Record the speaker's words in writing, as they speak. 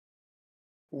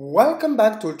Welcome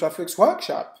back to Ultraflux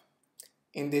Workshop.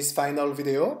 In this final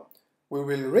video, we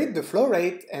will read the flow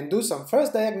rate and do some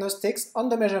first diagnostics on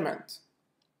the measurement.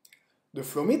 The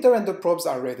flow meter and the probes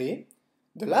are ready.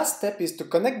 The last step is to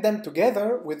connect them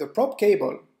together with the probe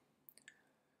cable.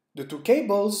 The two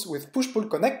cables with push-pull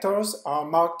connectors are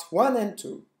marked 1 and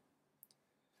 2.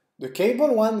 The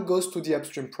cable 1 goes to the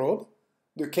upstream probe,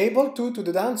 the cable 2 to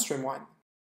the downstream one.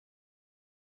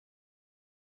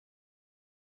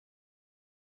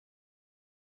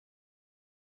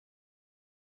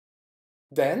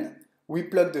 Then, we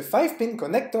plug the 5-pin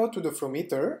connector to the flow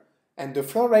meter and the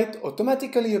flow rate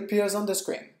automatically appears on the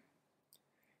screen.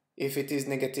 If it is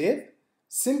negative,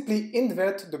 simply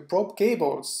invert the probe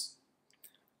cables.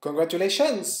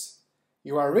 Congratulations!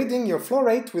 You are reading your flow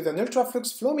rate with an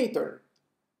Ultraflux flow meter.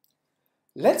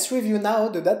 Let's review now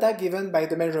the data given by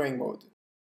the measuring mode.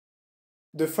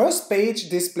 The first page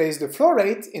displays the flow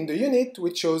rate in the unit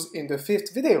we chose in the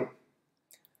 5th video.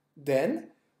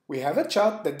 Then, we have a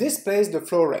chart that displays the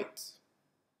flow rate.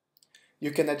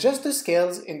 You can adjust the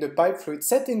scales in the pipe fluid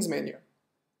settings menu.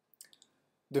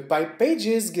 The pipe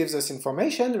pages gives us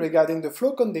information regarding the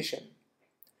flow condition.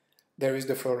 There is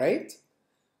the flow rate,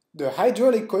 the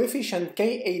hydraulic coefficient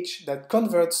Kh that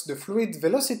converts the fluid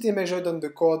velocity measured on the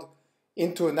cord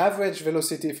into an average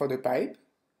velocity for the pipe,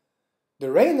 the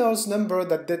Reynolds number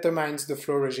that determines the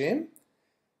flow regime,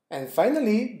 and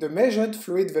finally the measured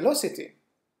fluid velocity.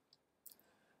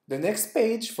 The next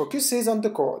page focuses on the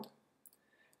cord.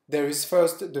 There is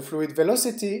first the fluid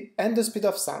velocity and the speed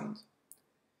of sound.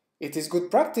 It is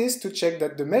good practice to check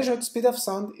that the measured speed of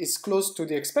sound is close to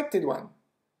the expected one.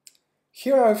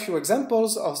 Here are a few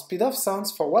examples of speed of sounds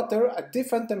for water at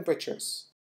different temperatures.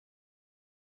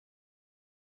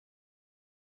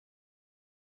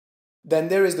 Then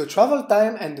there is the travel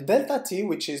time and the delta T,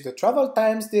 which is the travel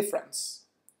times difference.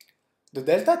 The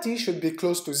delta T should be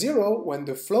close to 0 when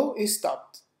the flow is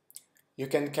stopped. You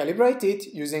can calibrate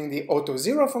it using the Auto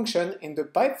Zero function in the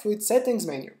pipe fluid settings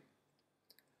menu.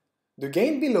 The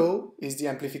gain below is the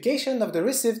amplification of the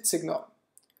received signal.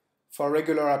 For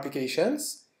regular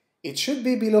applications, it should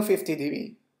be below 50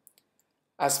 dB.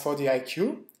 As for the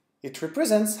IQ, it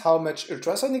represents how much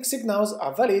ultrasonic signals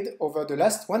are valid over the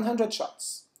last 100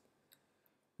 shots.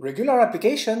 Regular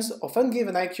applications often give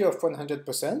an IQ of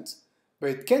 100%, but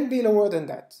it can be lower than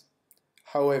that.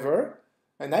 However,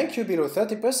 an IQ below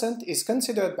 30% is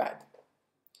considered bad.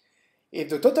 If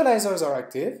the totalizers are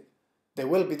active, they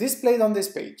will be displayed on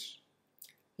this page.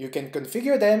 You can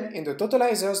configure them in the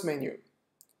totalizers menu.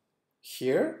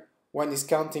 Here, one is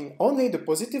counting only the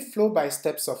positive flow by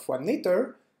steps of 1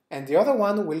 liter, and the other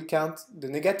one will count the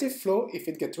negative flow if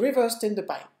it gets reversed in the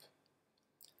pipe.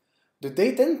 The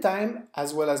date and time,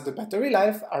 as well as the battery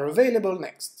life, are available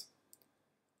next.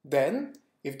 Then,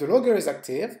 if the logger is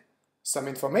active, some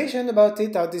information about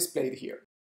it are displayed here.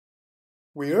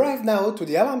 We arrive now to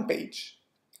the alarm page.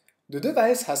 The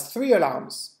device has 3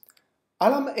 alarms.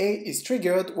 Alarm A is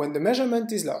triggered when the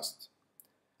measurement is lost.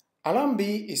 Alarm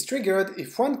B is triggered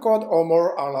if one cord or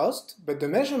more are lost, but the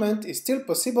measurement is still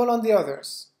possible on the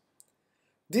others.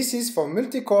 This is for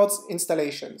multi-cords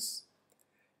installations.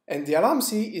 And the Alarm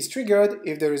C is triggered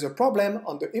if there is a problem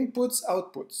on the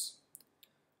inputs-outputs.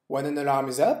 When an alarm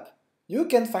is up, you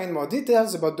can find more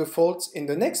details about the faults in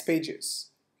the next pages.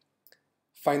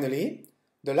 Finally,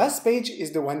 the last page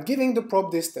is the one giving the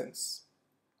probe distance.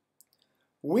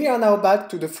 We are now back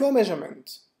to the flow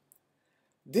measurement.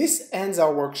 This ends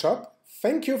our workshop.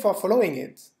 Thank you for following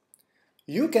it.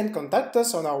 You can contact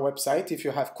us on our website if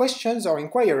you have questions or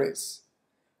inquiries.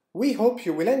 We hope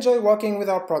you will enjoy working with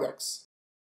our products.